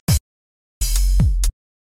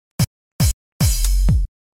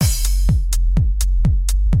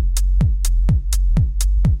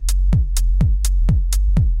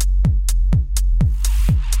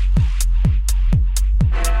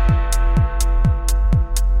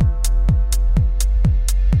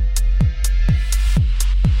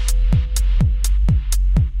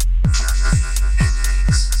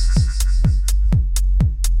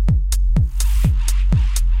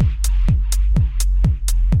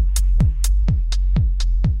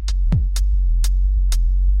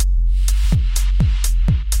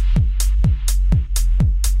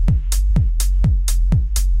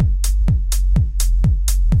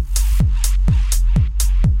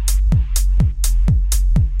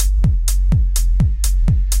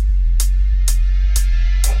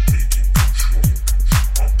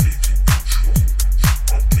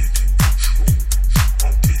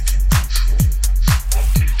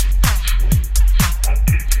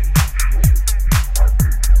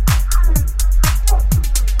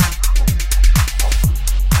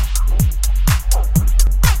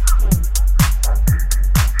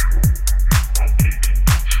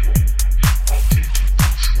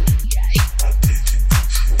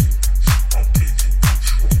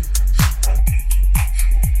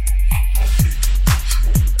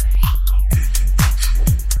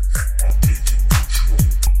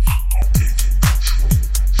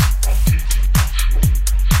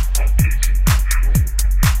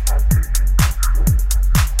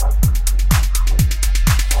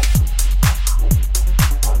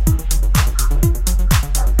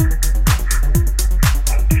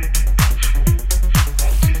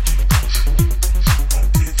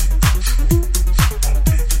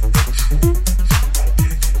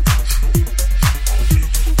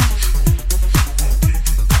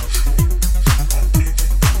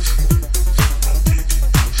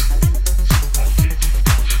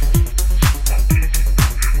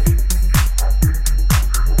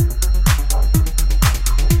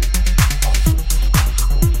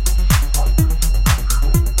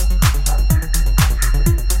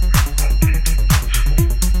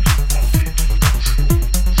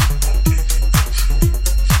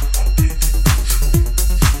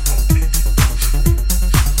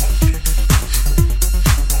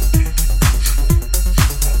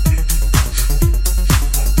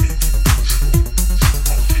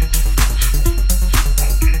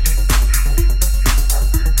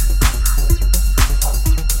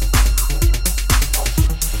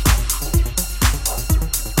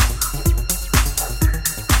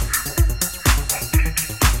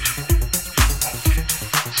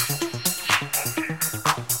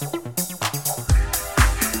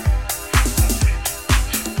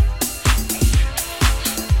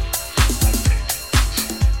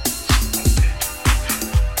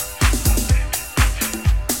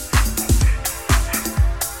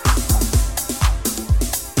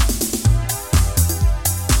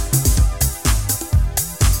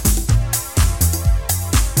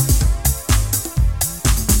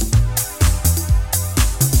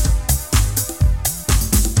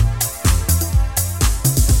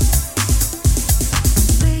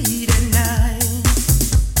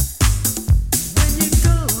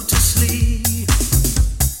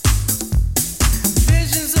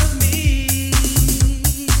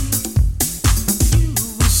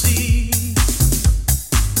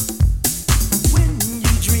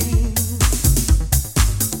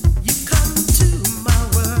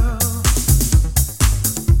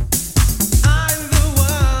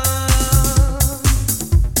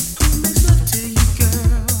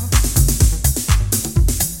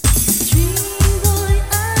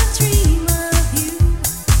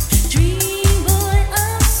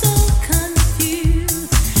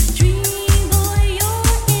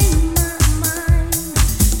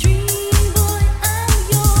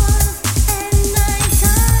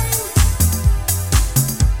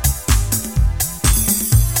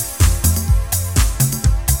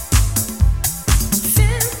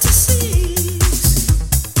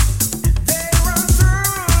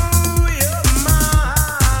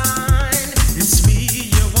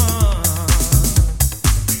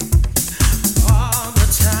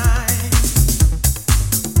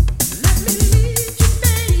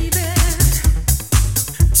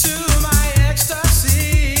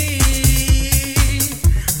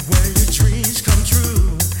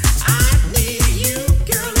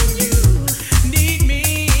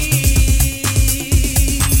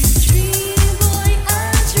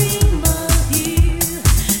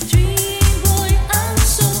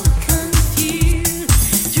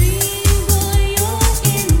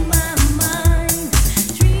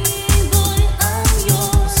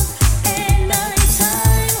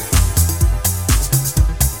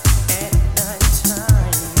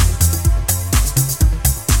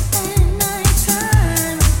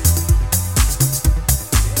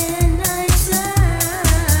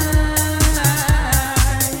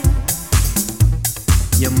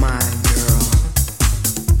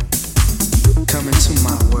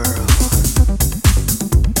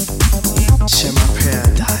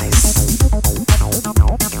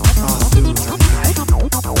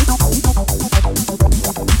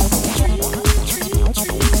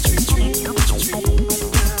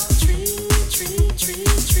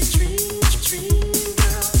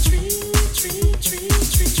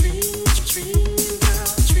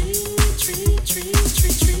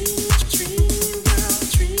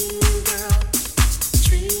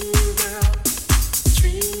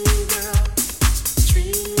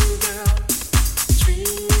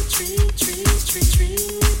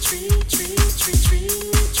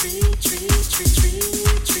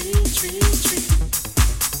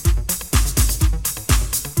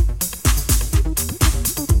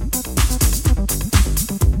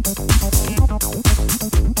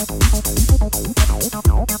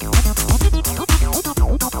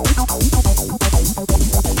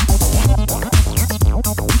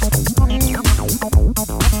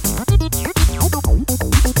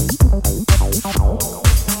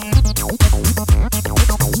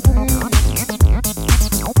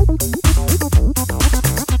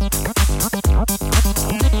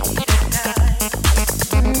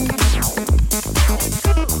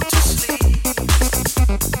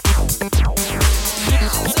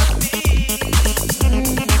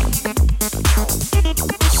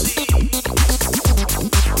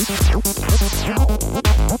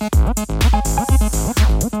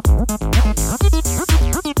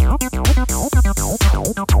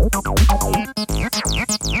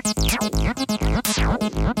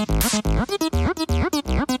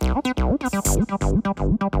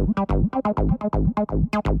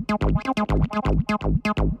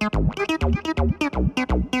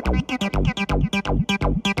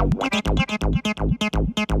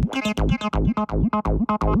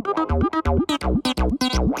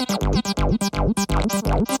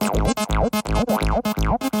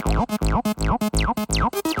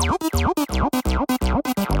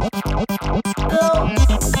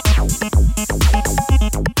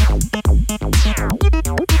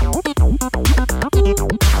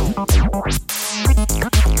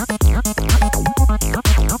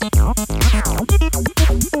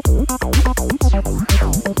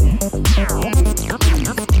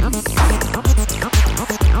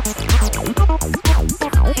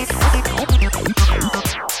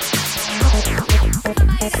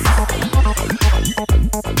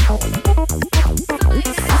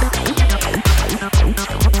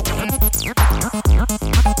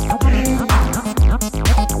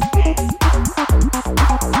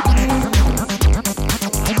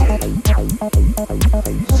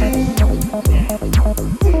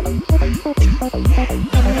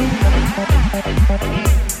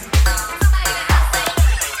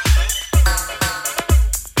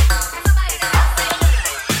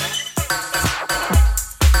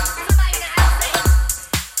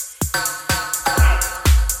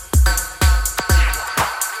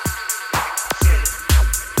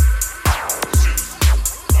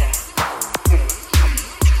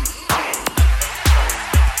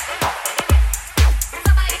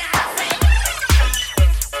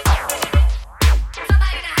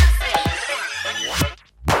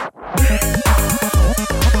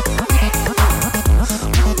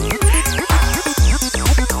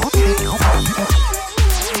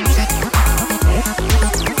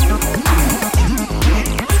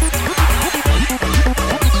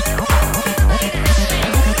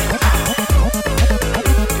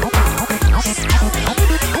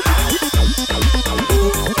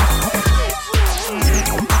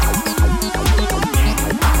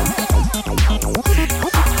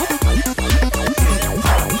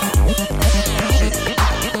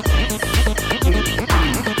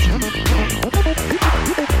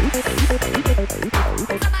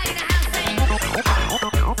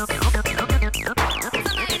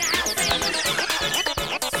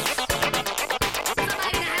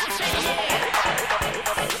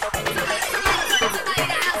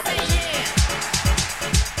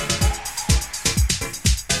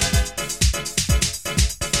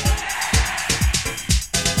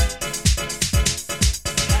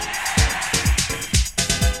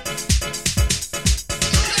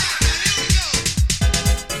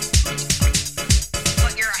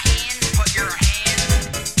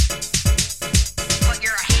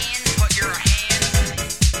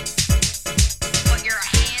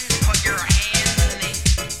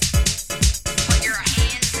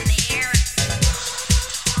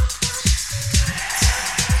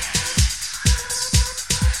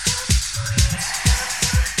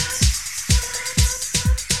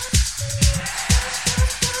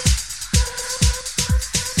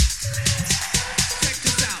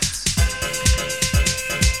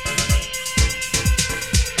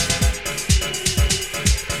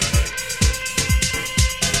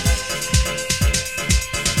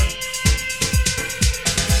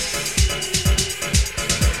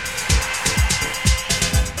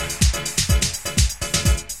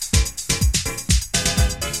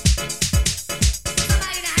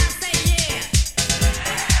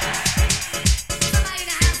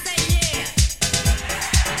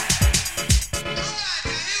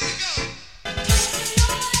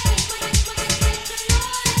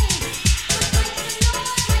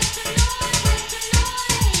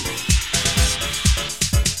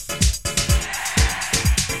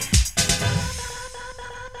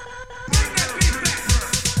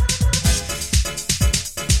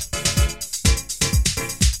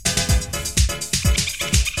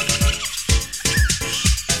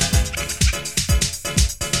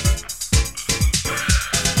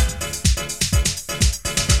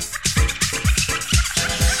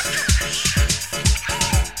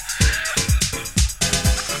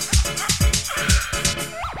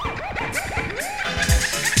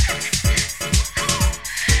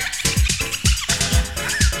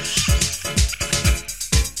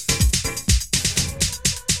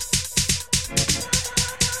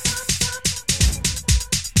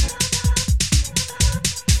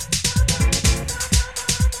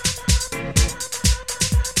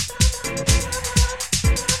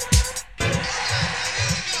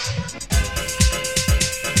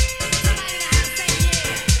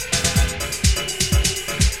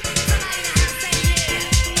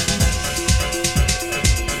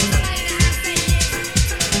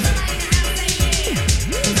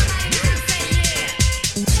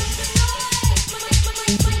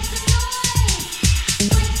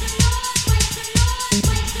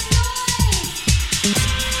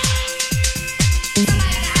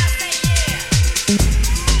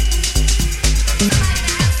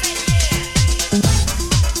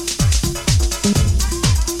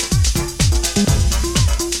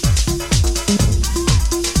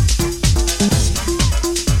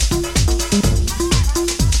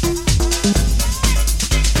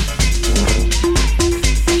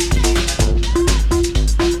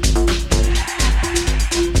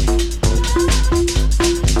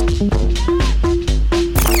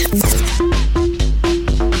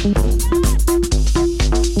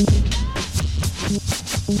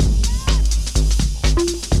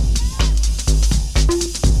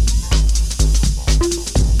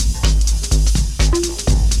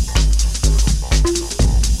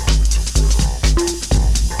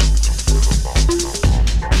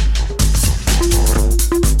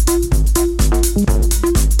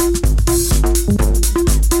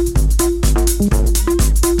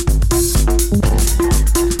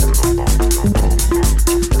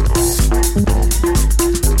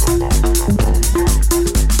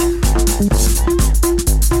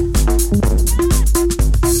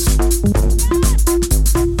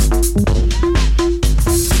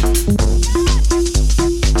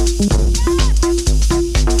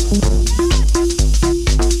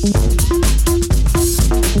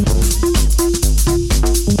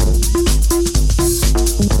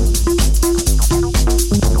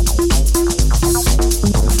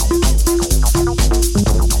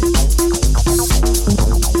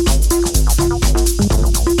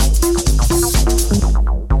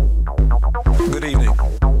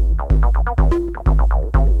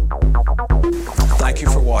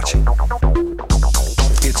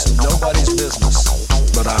It's nobody's business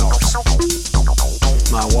but ours.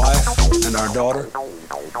 My wife and our daughter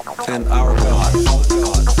and our God.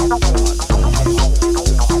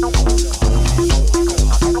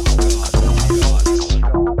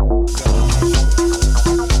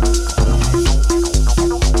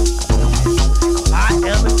 I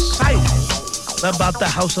am excited about the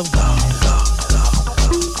house of God.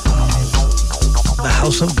 The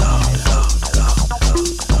house of God.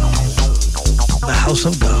 The house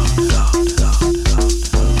of God.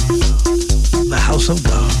 The house of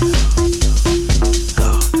God.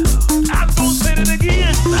 I'm gonna say it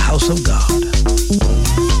again. The house of God.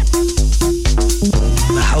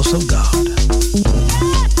 The house of God.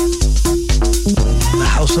 The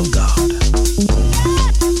house of God.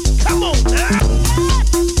 Come on now.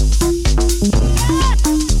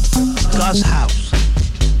 God's house.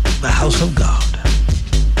 The house of God.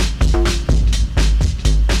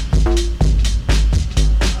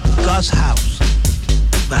 God's house,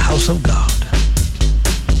 the house of God.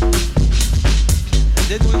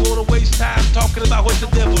 Then we want to waste time talking about what the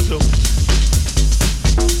devil do.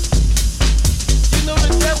 You know the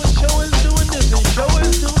devil show is doing this and show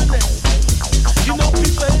is doing that. You know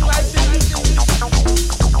people ain't like this.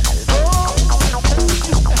 Oh,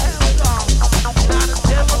 you can have God. Now the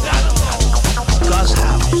devil got them all. God's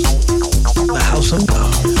house, the house of God.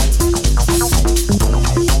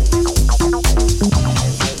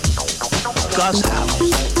 God's house,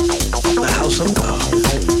 the house of God.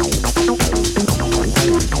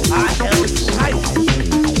 I am excited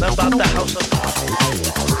about the house of God.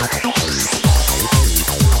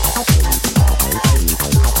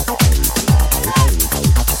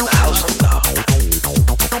 The house of God.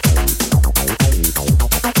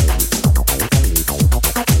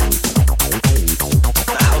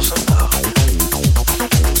 The house of God.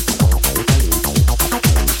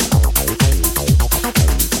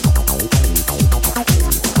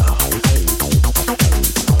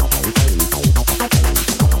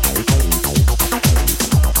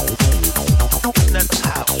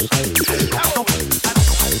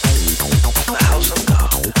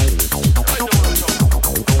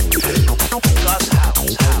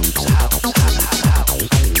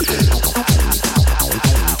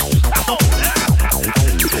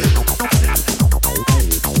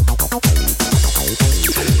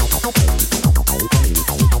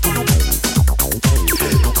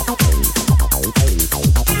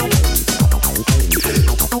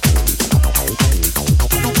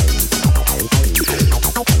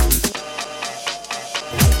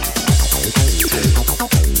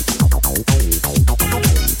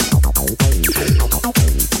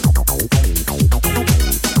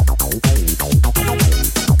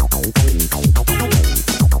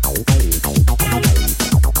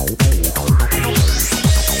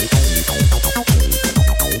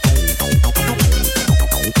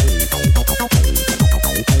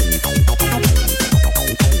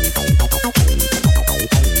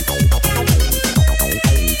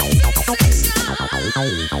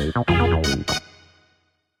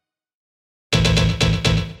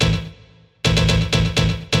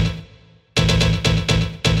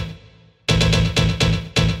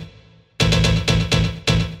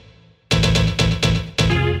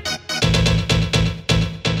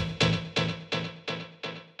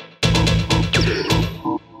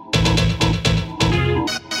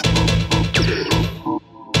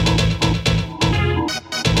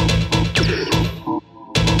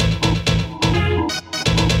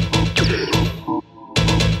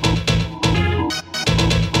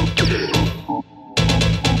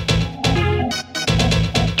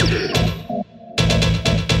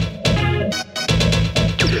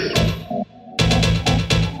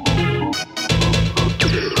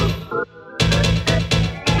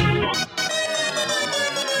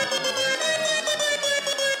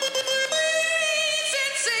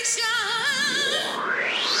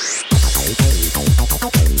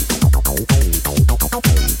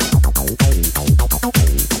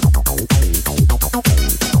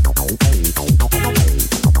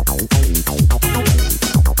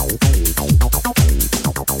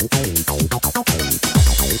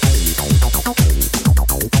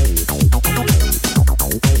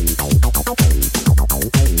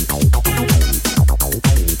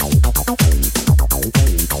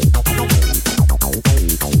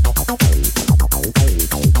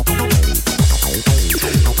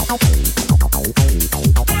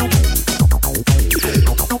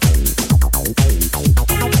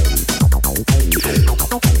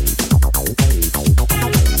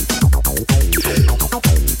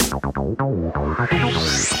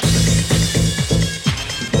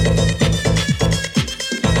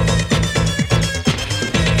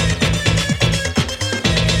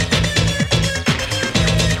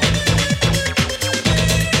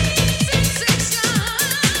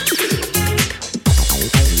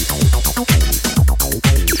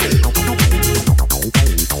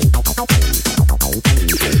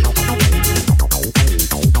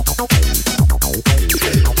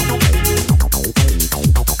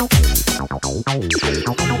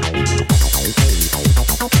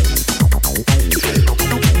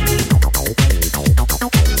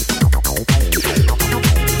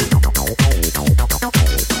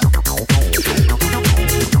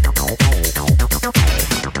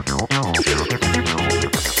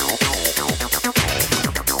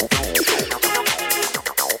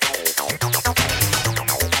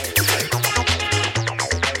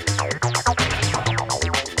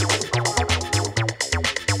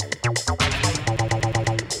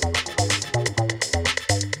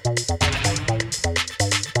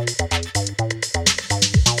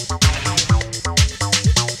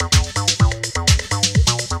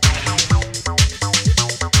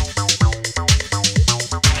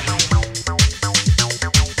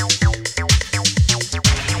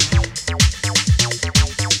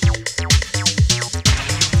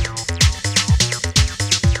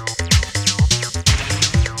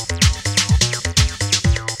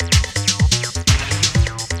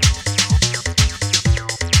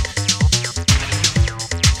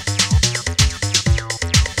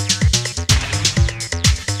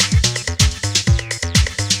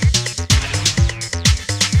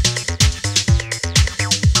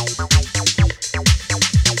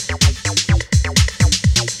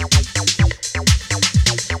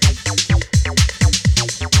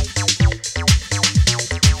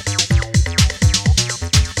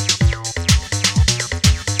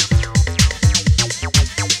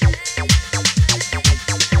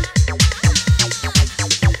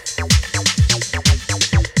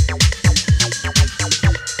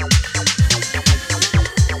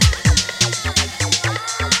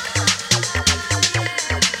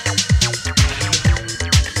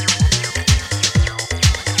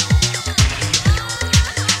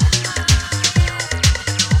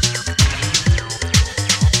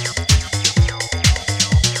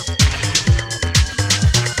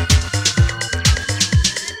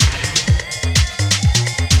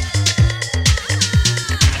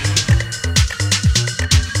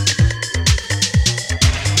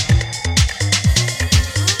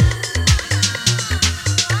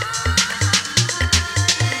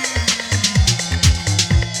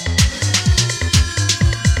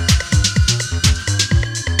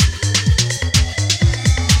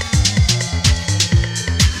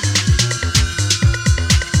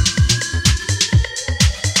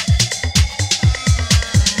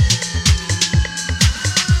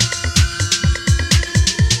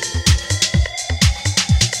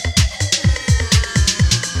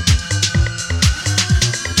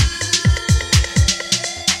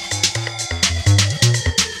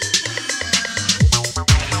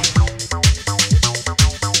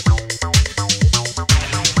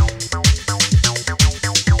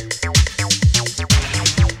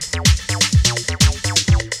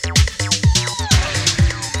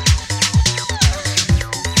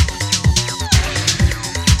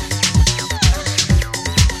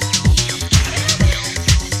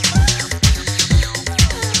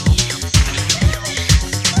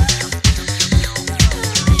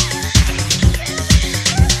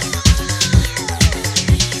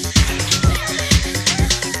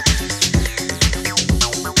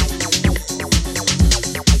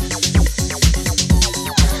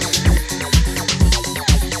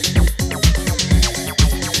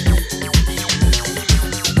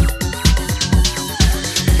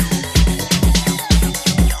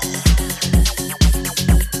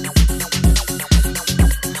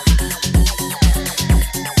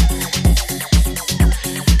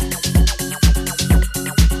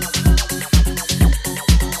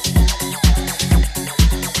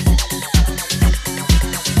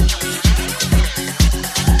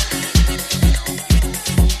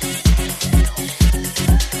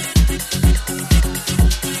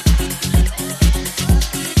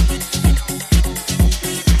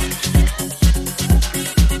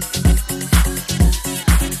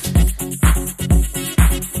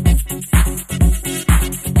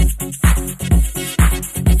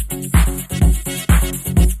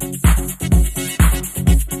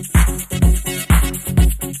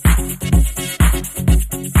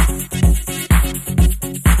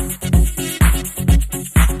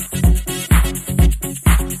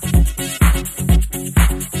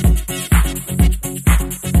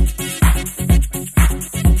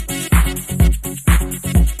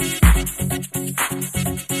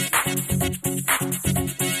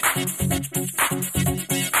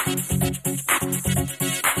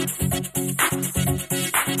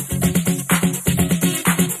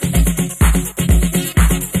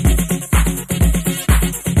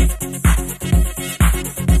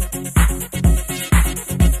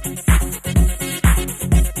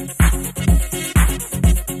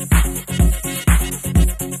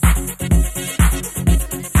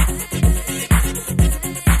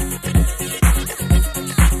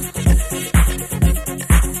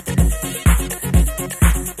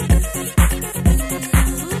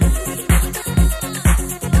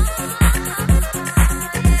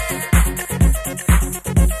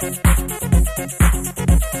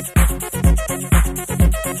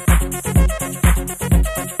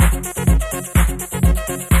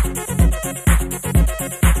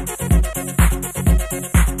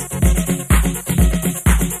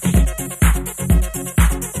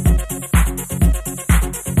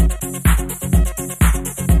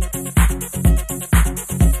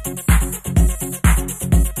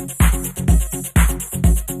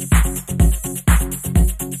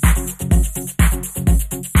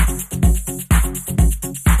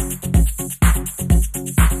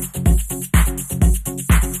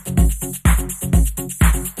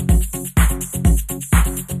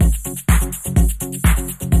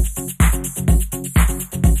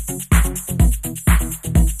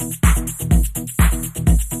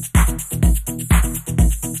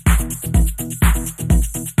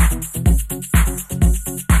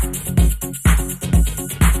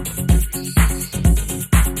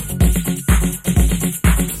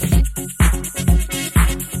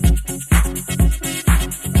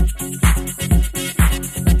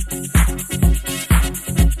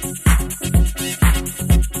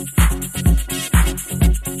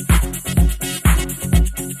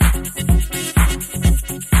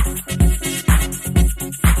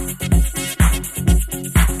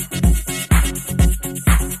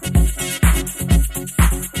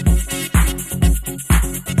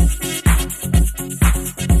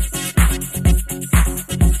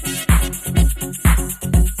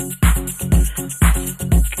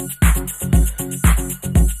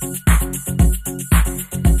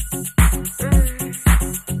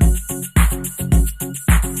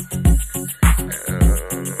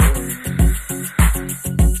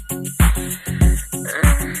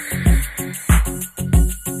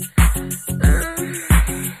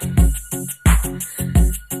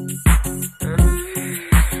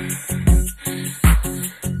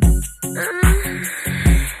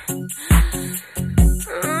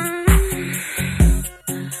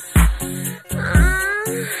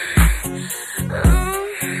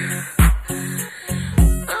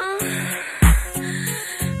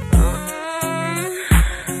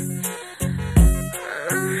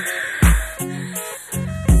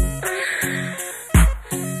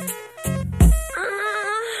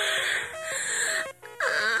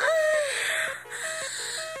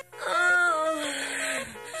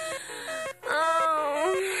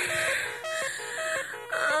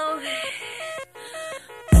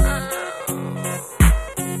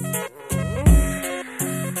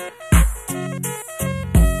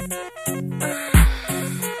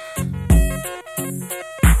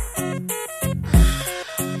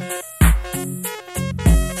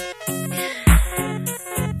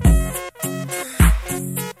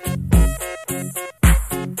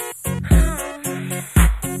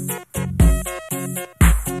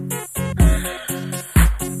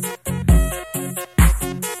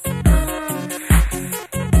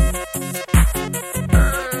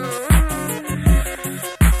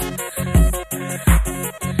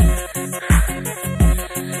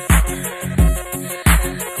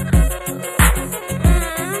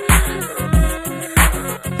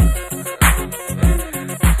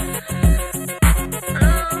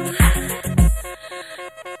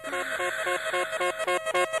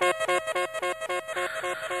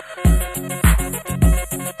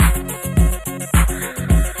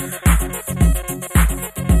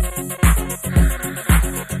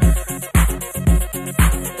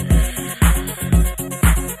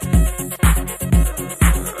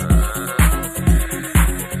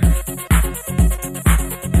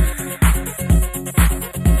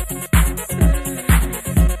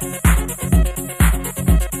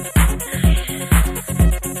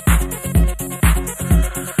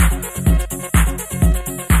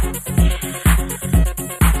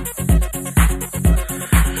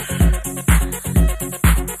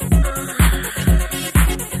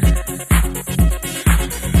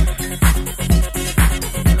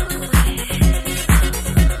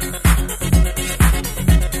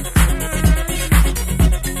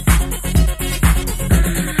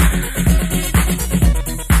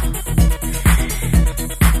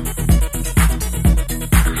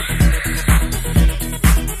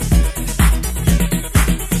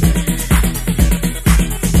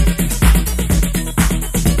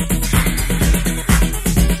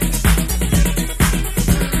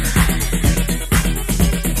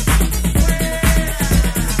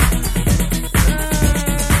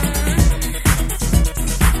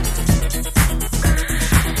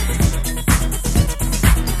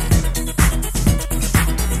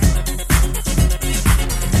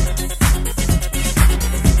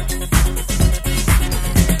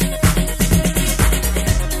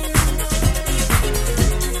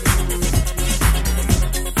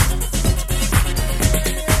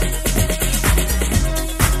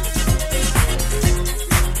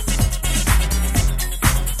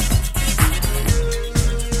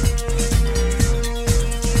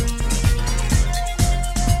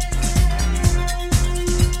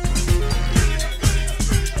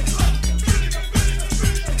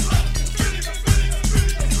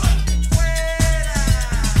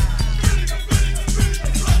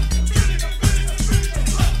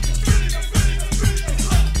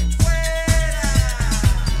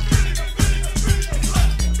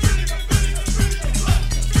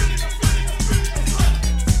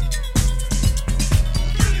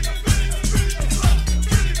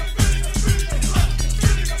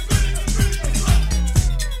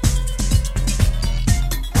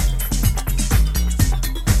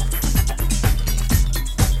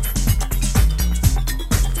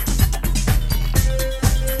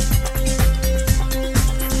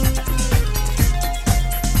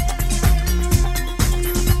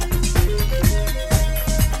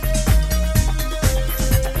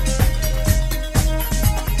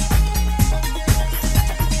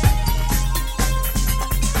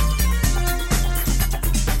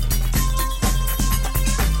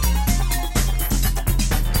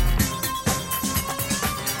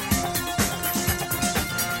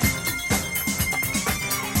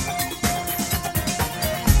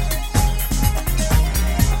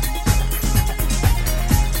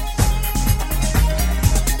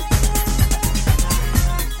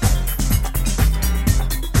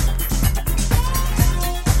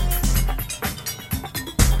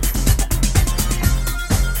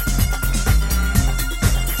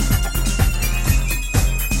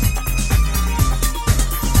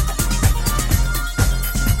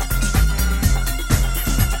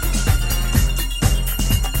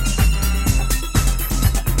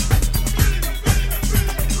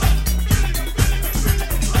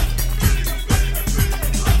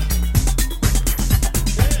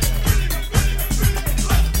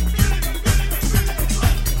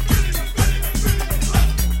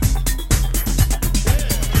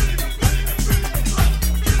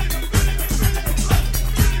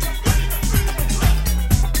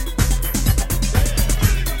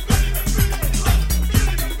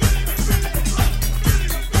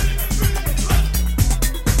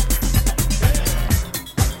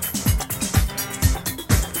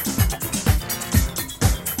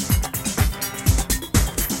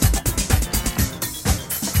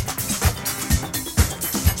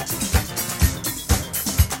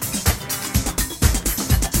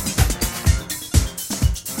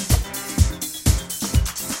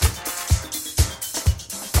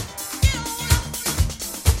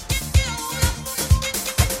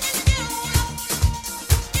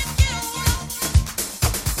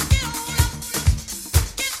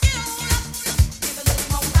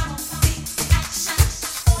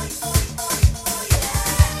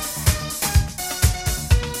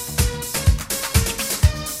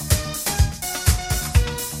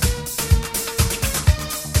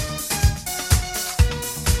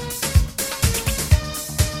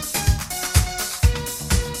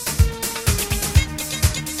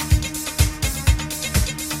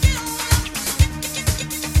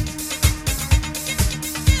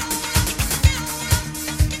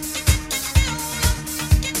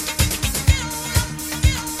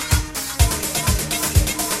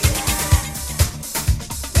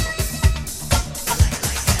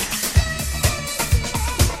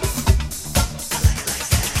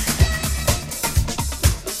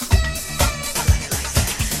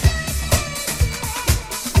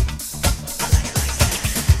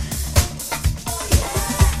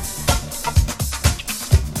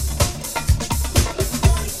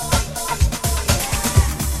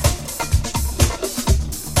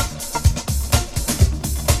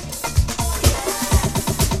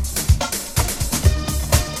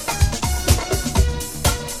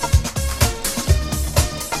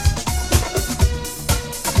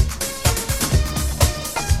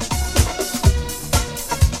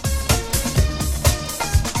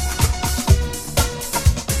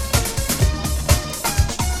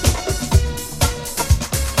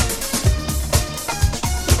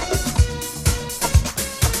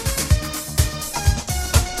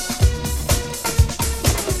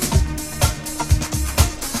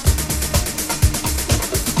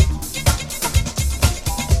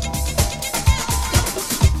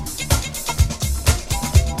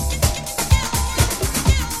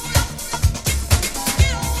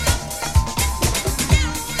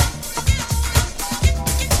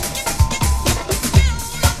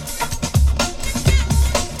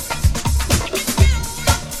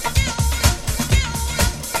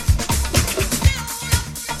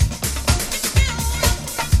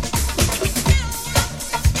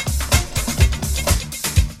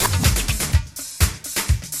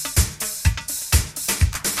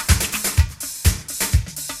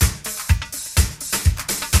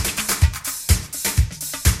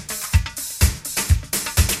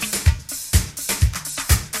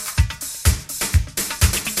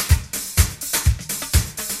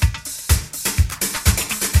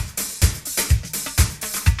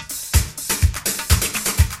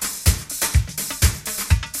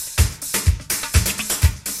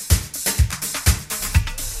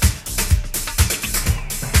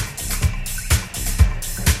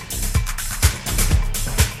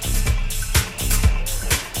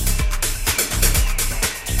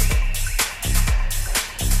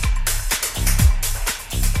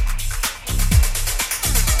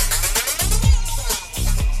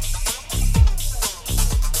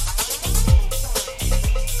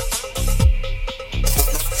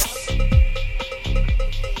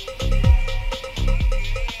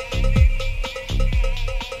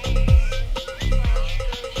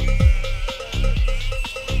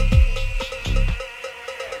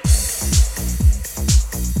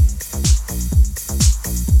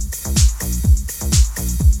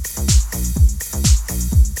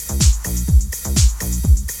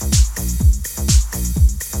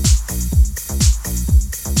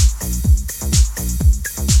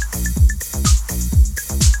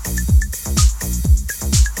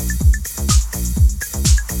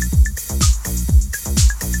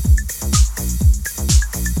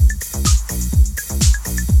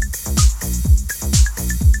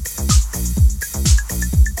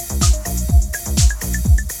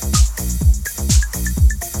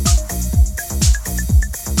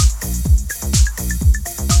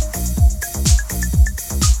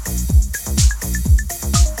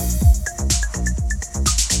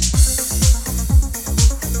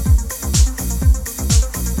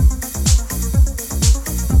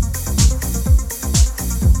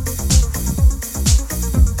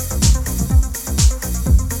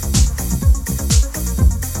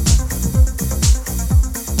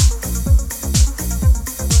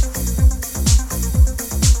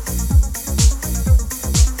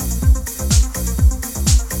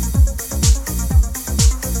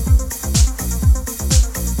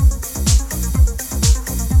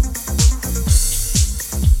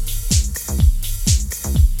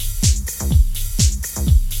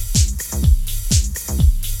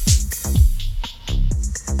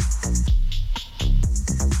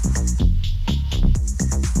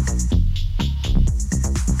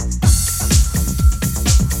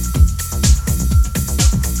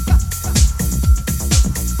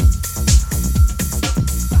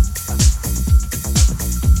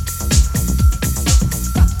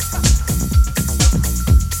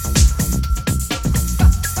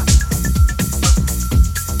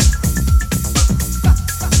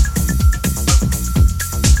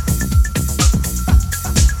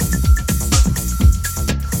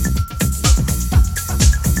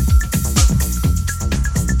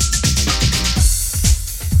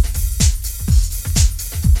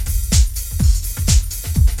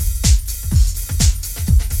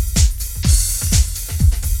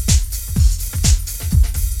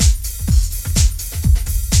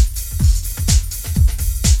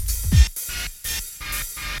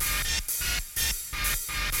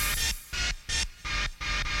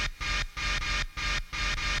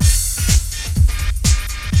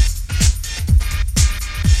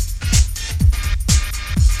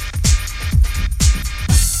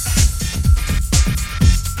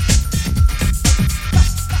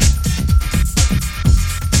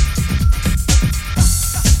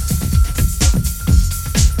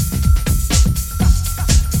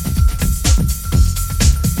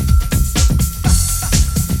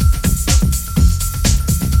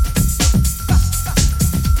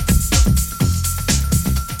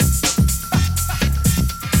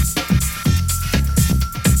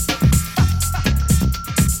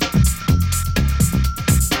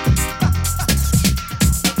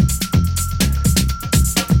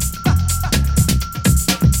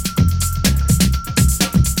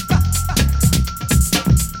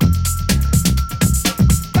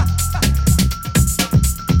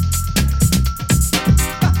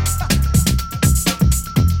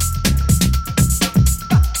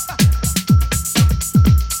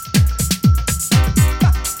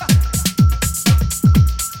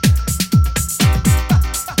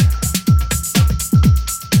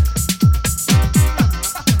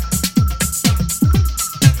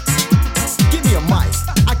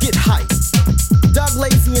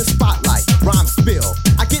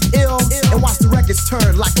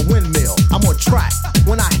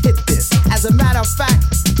 Matter of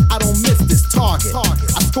fact, I don't miss this target.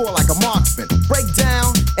 I score like a marksman, break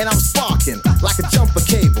down, and I'm sparking like a jumper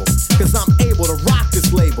cable. Cause I'm able to rock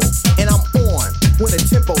this label, and I'm on when the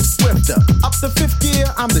tempo's swifter. Up the fifth gear,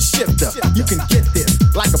 I'm the shifter. You can get this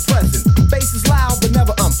like a present. Bass is loud, but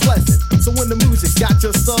never unpleasant. So when the music's got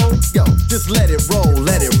your soul, yo, just let it roll,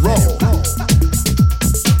 let it roll.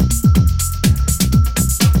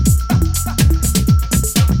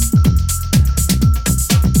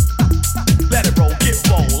 Let it roll, get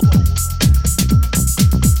bold.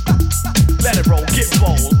 Let it roll, get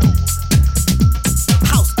bold.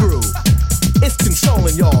 House groove, it's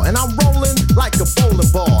controlling y'all, and I'm rolling like a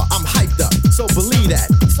bowling ball. I'm hyped up, so believe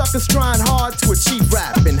that. Suckers trying hard to achieve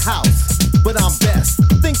rap in house, but I'm best.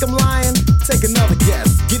 Think I'm lying? Take another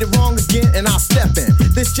guess. Get it wrong again, and I'll step in.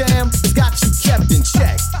 This jam has got you kept in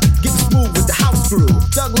check. Getting smooth with the house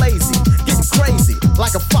groove. Doug Lazy, getting crazy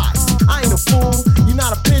like a fox. I ain't a fool, you're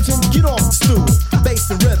not a pigeon. Get off the stool. Bass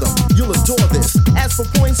and rhythm, you'll adore this. As for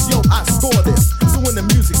points, yo, I score this. So when the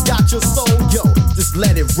music's got your soul, yo, just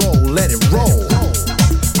let it roll, let it roll.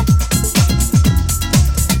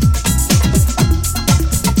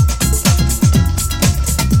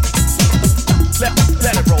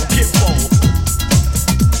 Let it roll, get bold.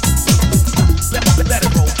 Let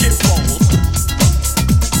it roll, get bold.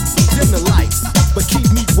 Dim the lights, but keep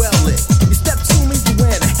me well lit. You step to me, you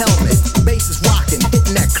wearing a helmet. Bass is rocking,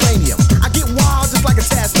 hitting that cranium. I get wild just like a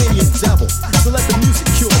Tasmanian devil. So let the music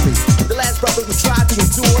cure me. The last brother who tried to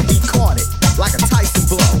endure, he caught it like a Tyson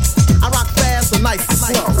blow. I rock fast, so nice and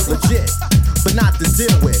slow, legit, but not to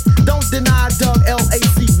deal with. Don't deny Doug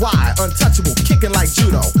Lacy, untouchable, kicking like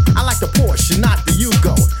judo. I like the Porsche, not the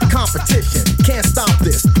Yugo. Competition, can't stop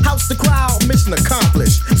this. House the crowd, mission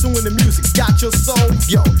accomplished. So when the music's got your soul,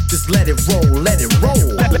 yo, just let it roll, let it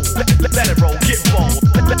roll. Let it roll, get bold.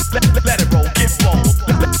 Let it roll, get bold.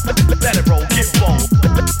 Let it roll, get bold.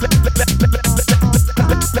 Let it roll, get bold.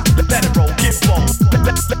 Let it roll, get bold.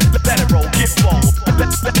 Let it roll, get bold.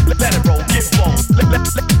 Let it roll, get bold.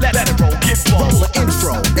 Roll the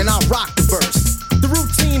intro, and I'll rock the verse. The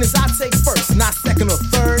routine is I take first, not second or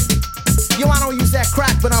third. Yo, I don't use that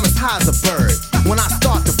crack, but I'm as high as a bird when I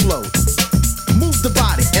start to float. Move the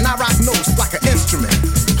body, and I rock notes like an instrument,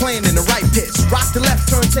 playing in the right pitch. Rock the left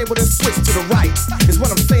turntable, then switch to the right, is what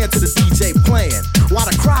I'm saying to the DJ playing, while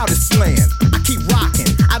the crowd is slaying. I keep rocking,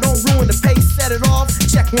 I don't ruin the pace, set it off.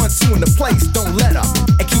 Check 1, 2 in the place, don't let up,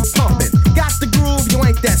 and keep pumping. Got the groove, you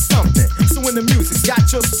ain't that something. So when the music's got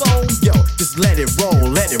your soul, yo, just let it roll,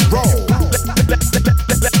 let it roll.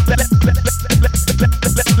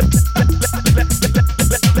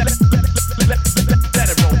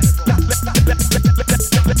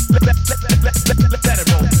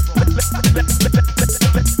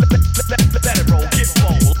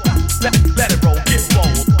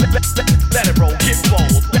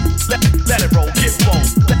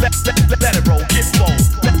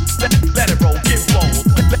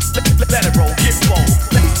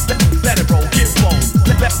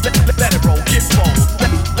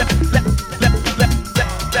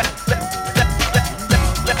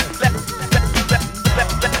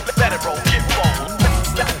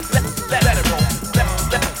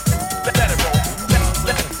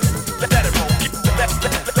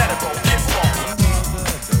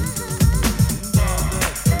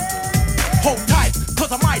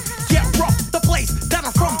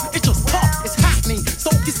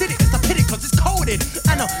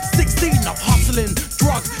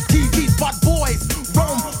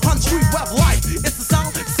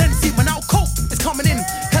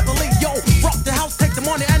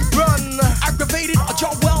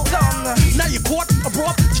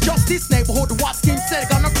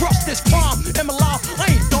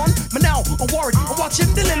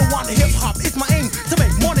 Watching the little one hip